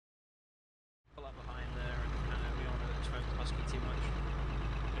Husky too much.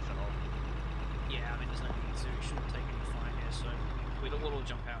 If at all. Yeah, I mean, there's no need to. It shouldn't take any fire here, so we'll all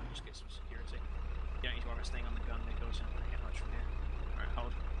jump out and just get some security. You don't need to worry about staying on the gun, Nicholas. You're not going to get much from here. Alright,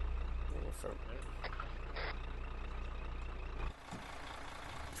 hold.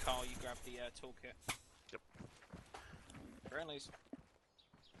 Carl, you grab the toolkit. Yep. Friendlies.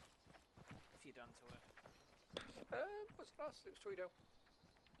 If you're done to it. What's the last? It was Tweedo.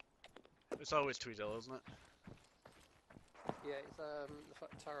 It's always Tweedle, isn't it? Yeah, it's the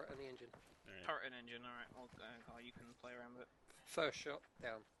turret and the engine. Right. Turret and engine, alright. Well, Carl, you can play around with it. First shot,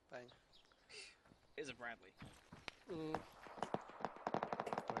 down. Bang. Here's a Bradley. Where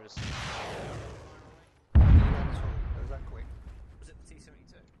is Was that quick? Was it the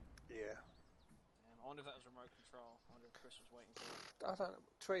T-72? Yeah. I wonder if that was remote control. I wonder if Chris was waiting for it. I don't know.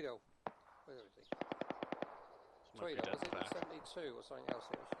 Tweedo. Where is he? Tweedo. Was it the 72 or something else?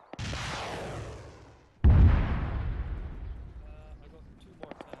 It was. I got 2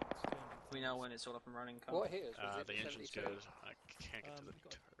 more tanks. We know when it's all up and running, Carl. What here's? Was it the engine's 72? good. I can't get to the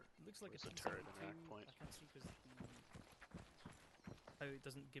turret. Looks like Where's a the turret T-72. interact point? I can't see because how it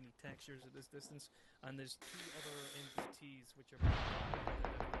doesn't give me textures at this distance. And there's 2 other MPTs which are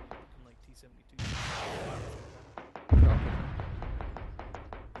looking like T-72.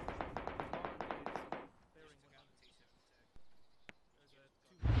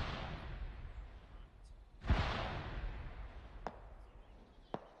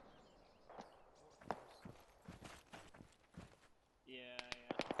 Yeah.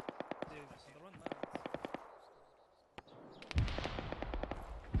 They run that.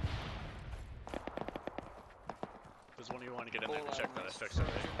 Does one of you want to get in there All to check that I elements, fixed it?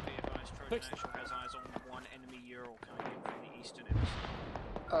 Trojan, be advised, Trojan Fixed it. Actual has eyes on one enemy Ural coming in from the eastern hemisphere.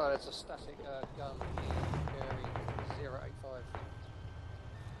 Oh, there's a static gun bearing 085.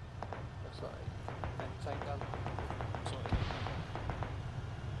 Looks like a tank gun.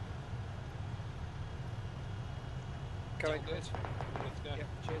 Going good. Good to go. Yep,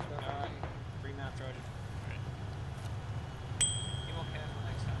 cheers, man. Alright, bring that Trojan. Right. Be more careful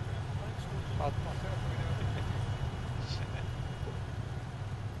next time. I'll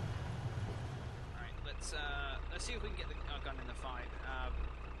Alright, let's see if we can get our gun in the fight.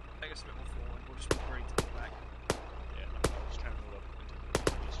 Take us a bit more forward, we'll just be ready to pull back. Yeah, I'll just kind of move up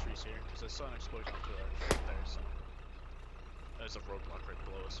into these trees here, because I saw an explosion to our right there, so... There's a roadblock right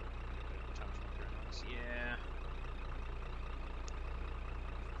below us, so we can get the town's marker in on us. Yeah.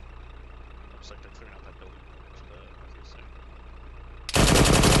 Looks like they're clearing out that building to the northeast there.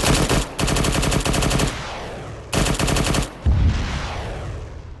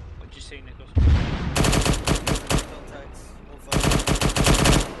 What'd you see, Nicholas? Contacts, on fire.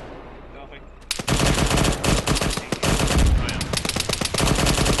 Copy. Oh yeah.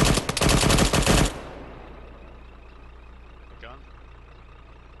 The gun?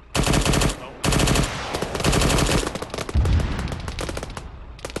 Oh.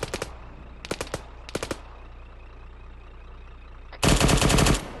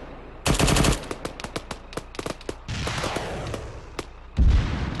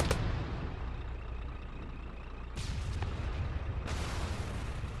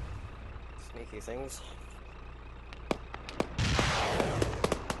 Sneaky things.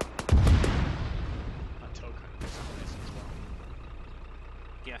 That tow kind of looks nice as well.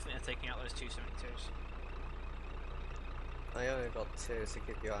 Yeah, I think they're taking out those 272s. I only got 2, so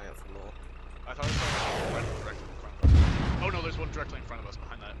keep your eye out for more. I thought I saw one directly in front of us. Oh no, there's one directly in front of us,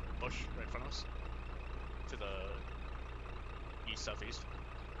 behind that bush, right in front of us. To the east-southeast.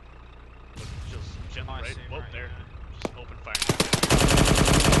 Look, just gently right. see, Whoa, right, there. yeah. Just open fire.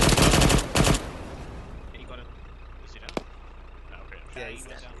 Yeah, you got him. Is he down? No, okay. Yeah, he he's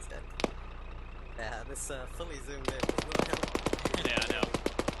went dead, down. he's dead. Yeah, this fully zoomed in does not help. Yeah, I know.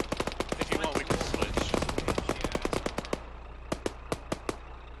 If you want, we can switch.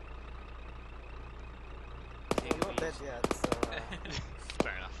 Well, not dead yet, so...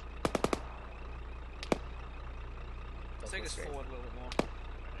 Fair enough. Take us forward a little bit more.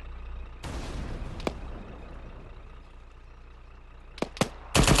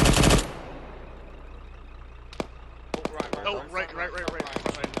 Oh, right. I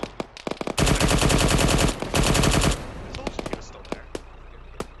told you he was still there.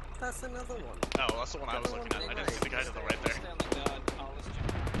 That's another one. Oh, that's the one I was looking at. I didn't see the guy to the right there.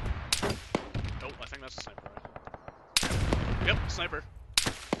 Oh, I think that's a sniper rifle. Yep, sniper.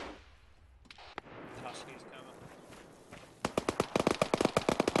 Husky's coming.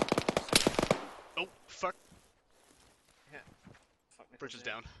 Oh, fuck. Yeah. Fuck, Nicholas Bridge is in.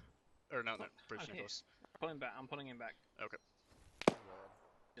 down. Or no, bridge Okay. Nicholas. Pull him back, I'm pulling him back. Okay.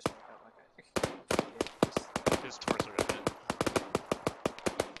 Just walk out like a... His torso got hit.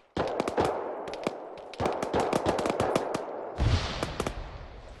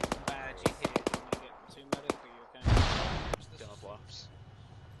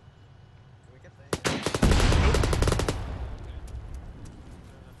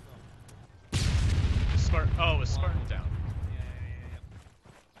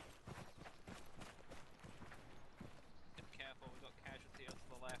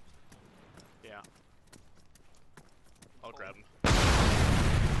 I'll grab him.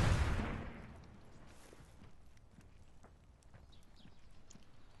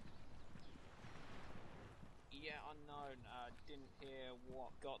 Yeah, unknown. Didn't hear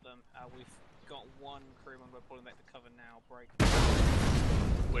what got them. We've got one crewman. We're pulling back to cover now. Break.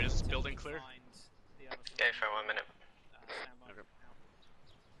 Wait, is this building clear? Find the other Okay, for 1 minute. Stand by. Okay. Now.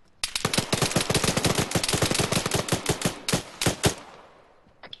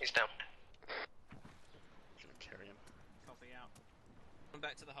 He's down. Gonna carry him. Copy out. Come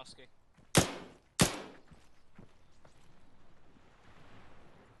back to the Husky.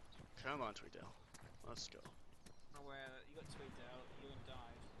 Come on, Tweedale. Let's go. Where you got Tweedale, you and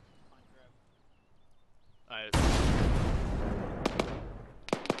Dive. Find Trev.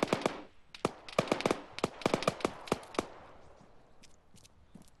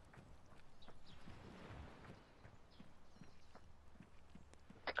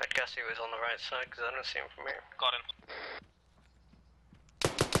 I'd guess he was on the right side because I don't see him from here. Got him.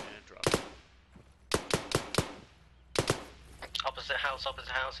 And drop. Opposite house,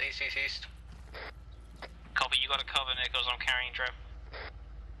 east, east, east. Copy, you got to cover Nichols, I'm carrying Trev.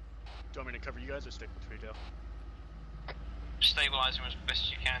 Do you want me to cover you guys or stick with Tweedale? Stabilize him as best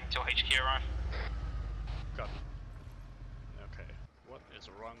as you can until HQ arrive. Copy. Okay. What is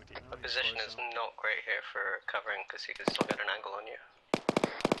wrong with you? The position is not great here for covering because he could still get an angle on you.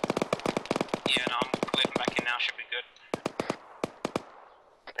 Yeah, no, I'm clearing back in now, should be good.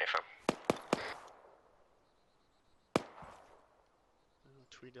 Affirm.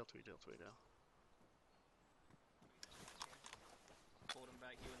 Tweedale. Pulled him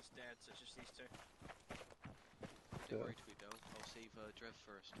back, Ewan's dead, so it's just these two. Don't worry, Tweedale. I'll save Drev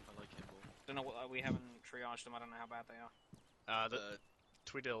first. I like him more. Don't know what, we haven't triaged them, I don't know how bad they are.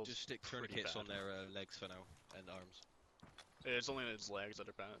 Tweedale. Just stick tourniquets on their legs for now, and arms. It's only his legs that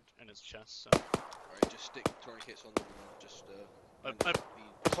are bad, and his chest, so... Alright, just stick tourniquets on them and just, I've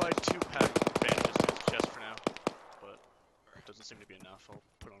applied 2 bandages to his chest for now, but it doesn't seem to be enough. I'll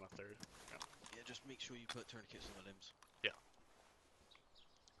put on a 3rd. Yeah, just make sure you put tourniquets on the limbs. Yeah.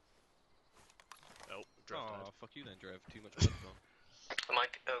 Oh, Drev died. Aw, fuck you then, Drev. Too much blood gone. Am I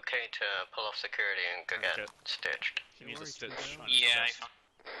okay to pull off security and go get stitched? He needs a stitch on his Yeah, chest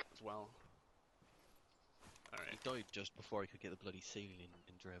as well. He Alright. died just before I could get the bloody ceiling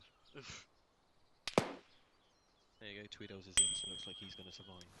in Drev. There you go, Tweedale's is in, so it looks like he's gonna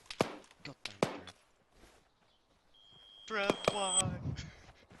survive. God damn it, Drev. Drev, why?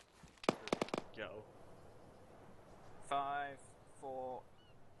 Go. 5, 4,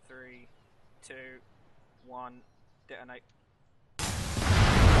 3, 2, 1, detonate.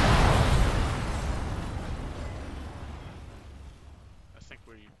 I think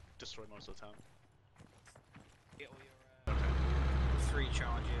we destroyed most of the town. Get all your 3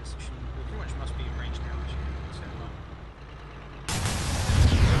 charges. We pretty much must be in range now, actually. So,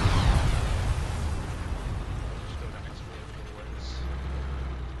 Just go down next little ways.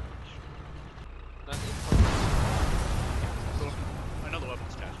 So, I know the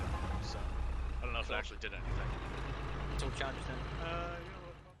weapon's cashed out, so I don't know if it actually did anything. It's all charges then. You know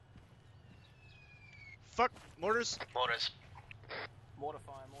what? Fuck! Mortars! Mortars. Mortar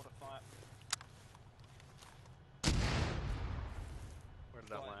fire. Where did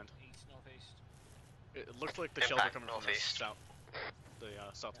that land? East, northeast. It looked like the shells were Impact coming from northeast. the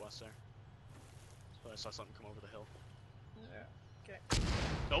southwest there. But I saw something come over the hill. Yeah. Okay.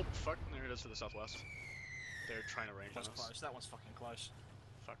 Nope, fuck, there it is to the southwest. They're trying to range on That's us. close. That one's fucking close.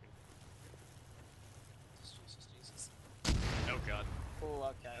 Fucking. Jesus. Oh god. Oh,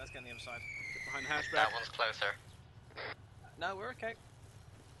 okay. Let's get on the other side. Get behind the hatchback. That one's closer. No, we're okay.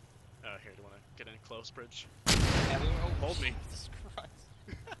 Here, do you want to get in close, Bridge? Yeah, Hold me. Jesus Christ.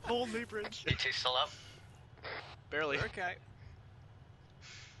 Hold me, Bridge! You two still up? Barely. We're okay.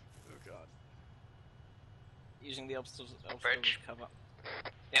 Oh god. Using the obstacles Bridge. as cover.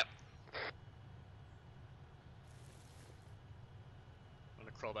 Yep. Want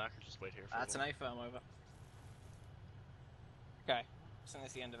to crawl back or just wait here for That's a an while? A-firm over. Okay. So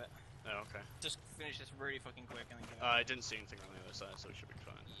that's the end of it. Oh, okay. Just finish this really fucking quick and then get I didn't see anything on the other side, so we should be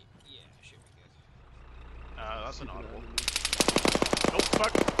fine. Yeah, should be good. That's an audible. Oh,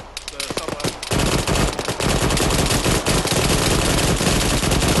 fuck! The southwest.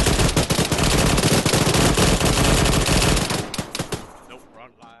 Nope,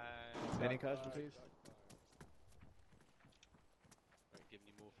 wrong. Any casualties? Right, give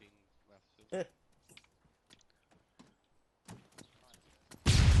me morphine, Raph.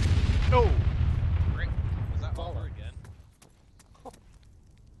 No! Rick. Was that over again?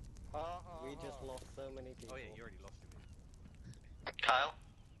 We just lost so many people. Oh yeah, you already lost him. Kyle?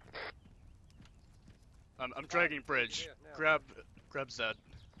 I'm dragging bridge. Here, now. Grab Zed.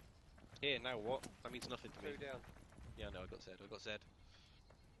 Here, now what? That means nothing to me. 2 down. Yeah, no, I got Zed. I got Zed.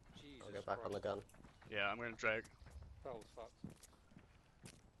 Jesus I'll get back on the Christ. gun. Yeah, I'm gonna drag. Oh, fuck.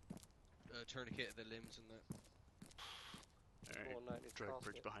 Tourniquet at the limbs and that. Alright, drag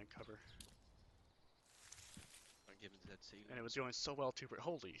bridge behind cover. I'm giving Zed ceiling. And it was going so well too.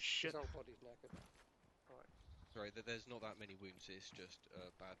 Holy shit! His whole body's knackered. Right. Sorry, there's not that many wounds. It's just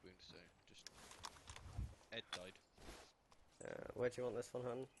bad wounds. So just Ed died. Where do you want this one,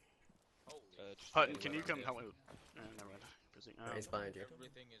 Hutton? Just Hutton, can you come help me? Never mind. Busy. He's behind you.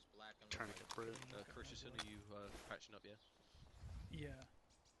 Everything is black and Tourniquet bridge. Christensen, are you patching up? Yeah.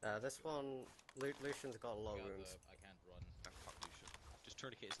 Yeah. This one, Lucian's got a lot of wounds. I can't run. Ah, fuck Lucian. Just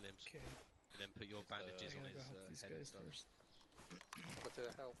tourniquet his limbs. Okay. And then put your bandages on I gotta his go help these head and guys stuff. first. Got to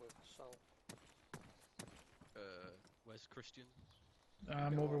help with Soul. Where's Christian?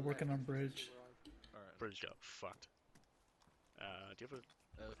 I'm over working on bridge. Alright. Bridge got fucked. Do you have a?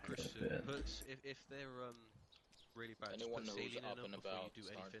 Christian, if they're really bad, Anyone just put who's saline up in them and before about you do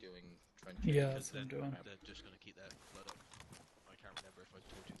start anything. doing Yeah, Because that's what I'm then doing. they're just gonna keep their blood up. I can't remember if I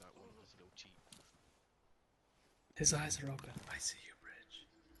told you that one. It's a little cheat. His eyes are open. I see you, Bridge.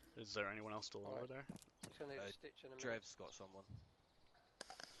 Is there anyone else still over there? He's gonna need a stitch in a minute. Drev's got someone.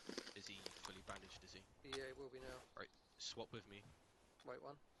 Is he fully bandaged? Is he? Yeah, he will be now. Right, swap with me. Wait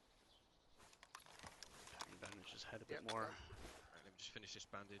one. Bandage his head a bit Yep, more. done. Right, let me just finish this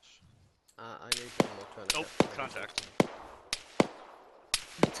bandage. I need one more tourniquet. Oh, contact.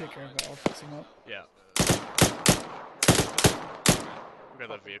 You take care of it. I'll fix him up. Yeah. We got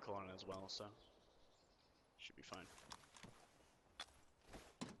that vehicle on it as well, so should be fine.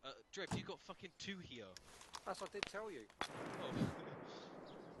 Drev, you got fucking 2 here. That's what I did tell you. Oh.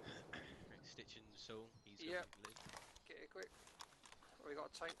 Right, stitching the soul. He's got Yep. a lid. Get it quick. We got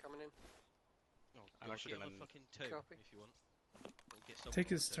a tank coming in. Oh, I'm God, actually get him gonna a fucking toe Copy. if you want. Or get someone Take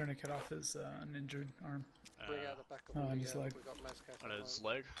his to- tourniquet off his uninjured arm. Bring out the back of oh, all on the, his leg. we got Mazcat On his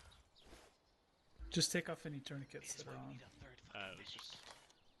leg. Just take off any tourniquets This that are one, we on. need a third fucking It was just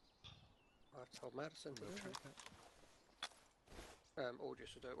I told Madison to no do it. tourniquet. Audrey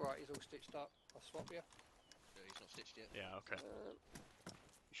should do it. Right, he's all stitched up. I'll swap you. No, he's not stitched yet. Yeah, okay.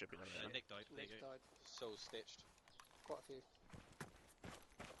 You should be there. Right? Nick died. There you Nick go. died. So stitched. Quite a few.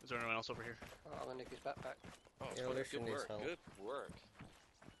 Is there anyone else over here? I'm gonna nick his backpack. Oh, Yeah, good Lucian needs work. help. Good work.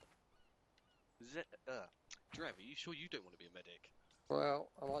 Drev, are you sure you don't want to be a medic? Well,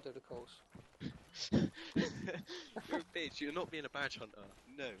 I might do the course. You're a bitch. You're not being a badge hunter.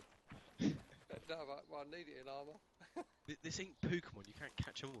 No. No, but well, I need it in armour. This ain't Pokemon. You can't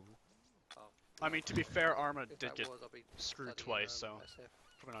catch them all. I mean, to be fair, Arma If did that get was, I'd be screwed studying, twice, so SF.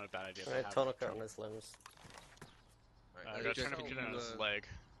 probably not a bad idea. To Right, have tourniquet on trouble. his limbs. Right, I got Jeff, tourniquet you, on his leg.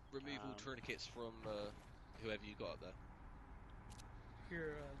 remove all Um, tourniquets from whoever you got up there.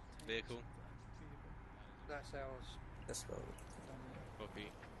 Here, Vehicle. That's ours. This one. Copy.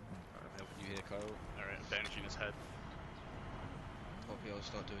 Right, I'm helping you here, Kyle. Alright, I'm bandaging his head. Copy. I'll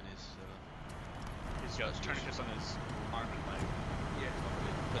start doing his. He's got tourniquets on his arm and leg. Yeah,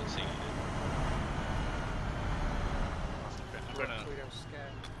 copy. Put the ceiling in. I'm gonna. We don't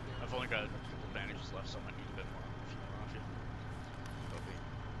scan. I've only got bandages left, so I might need a bit more if you want off you.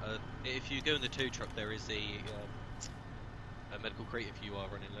 Copy. If you go in the tow truck, there is a medical crate if you are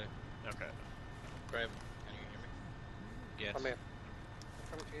running low. Okay. Graham, can you hear me? Yes. I'm here. I'm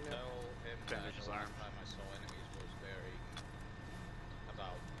coming to you now. Tell him Bandage that his the arm. last time I saw enemies was wearing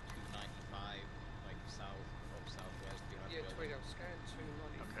about 295, like south of southwest behind Yeah, the Tweedo, building. scan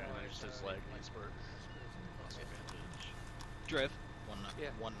 295. Okay, and there's his leg. He's hurt. Also bandage. Drev,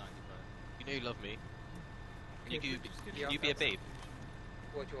 Yeah. 195. you know you love me. Can you, Yeah, can you be a babe?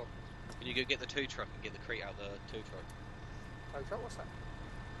 What do you want? Can you go get the tow truck and get the crate out of the tow truck? Oh, what's that?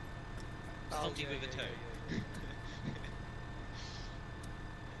 Something with a tow. I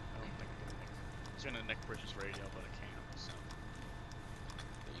don't think I can nick. I was gonna nick Bridges' radio, but I can't, so.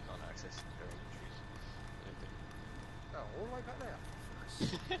 But you can't access their inventories. I don't think. Oh, all the way back there.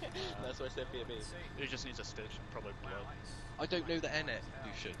 That's why I said be a babe. He just needs a stitch and probably blood. I don't know the NF,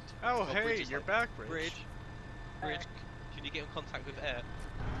 you should. Oh, Bridge hey, is you're like, back, Bridge. Bridge, can you get in contact with Air?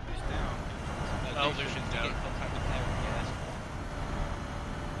 Who's down? Oh, Lucian's Can you down. get in contact with Air? Yes.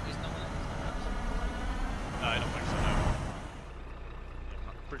 Is no one else? I don't think so, no.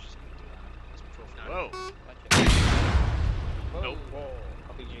 Yeah, Bridge is gonna do that. Let's patrol for No. Whoa! Nope.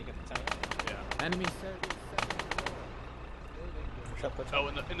 I think you get the tank. Yeah. Enemy 37. Push up. Oh,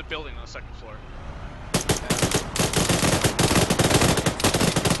 in the building on the second floor.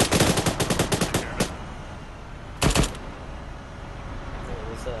 Take care of it. There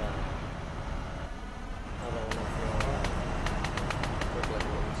was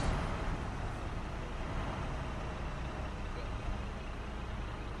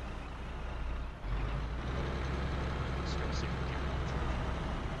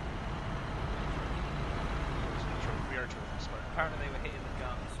Apparently they were hitting the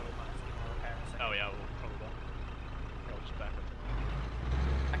gun, so we might have to give them a repair in a second. Oh yeah, we'll probably will. Yeah, we'll just back up.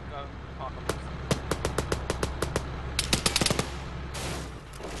 I can go park up.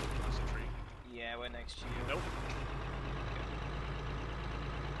 There's a tree. Yeah, we're next to you. Nope.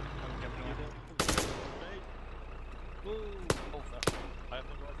 I'm jumping on. Woo! Oh, fuck. I have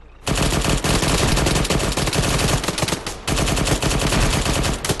no rifle.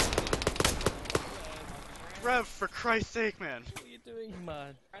 Rev, for Christ's sake, man! What are you doing,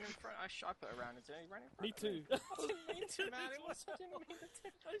 man? Ran in front. I put a round into him. He ran in front. Me of too. I didn't mean to, man. It was. I didn't mean to.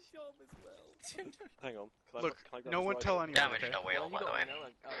 I shot him as well. Hang on. Look, can I grab no his one tell rifle? anyone, Damage okay? no wheel, by the way.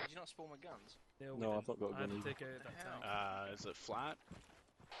 Did you not spawn my guns? No, No, I've not got a I gun had to either. take out that Hell. tank. Is it flat?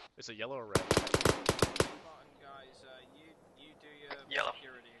 Is it yellow or red? Martin, guys, you do your Yellow.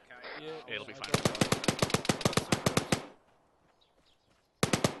 security, okay? Yeah, It'll be I fine. got it.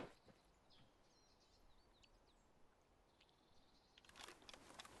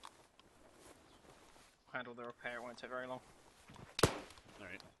 Handle the repair. It won't take very long.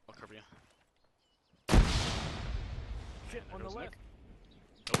 Alright, I'll cover you. Shit, There on the goes left.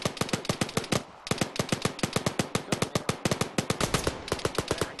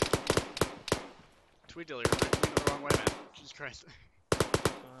 Tweedle, you're going the wrong way, man. Jesus Christ.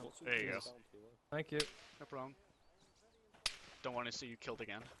 There you go. Thank you. No problem. Don't want to see you killed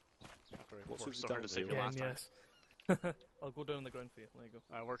again. After I What's worked with so the hard to down save you here? last time. Yes. I'll go down on the ground for you. There you go.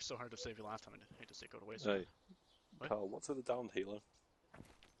 I worked so hard to save you last time, I hate to see it go to waste. Hey, What? Carl, what's with the downed healer?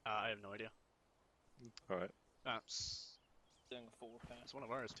 I have no idea. Alright. Doing a full repair. It's one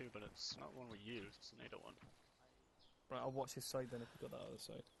of ours too, but it's not one we use. It's a NATO one. Right, I'll watch his side then if you got that other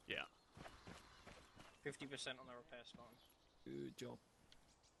side. Yeah. 50% on the repair spot. Good job.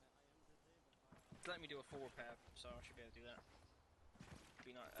 It's letting me do a full repair, so I should be able to do that.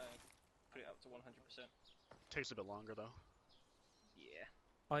 Be not, put it up to 100%. Takes a bit longer though. Yeah.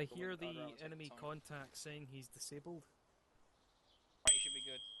 I But hear I'd the rather take enemy time. contact saying he's disabled. Right, you should be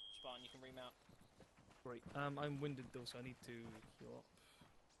good. Spawn, you can remount. Right. I'm winded though, so I need to heal up.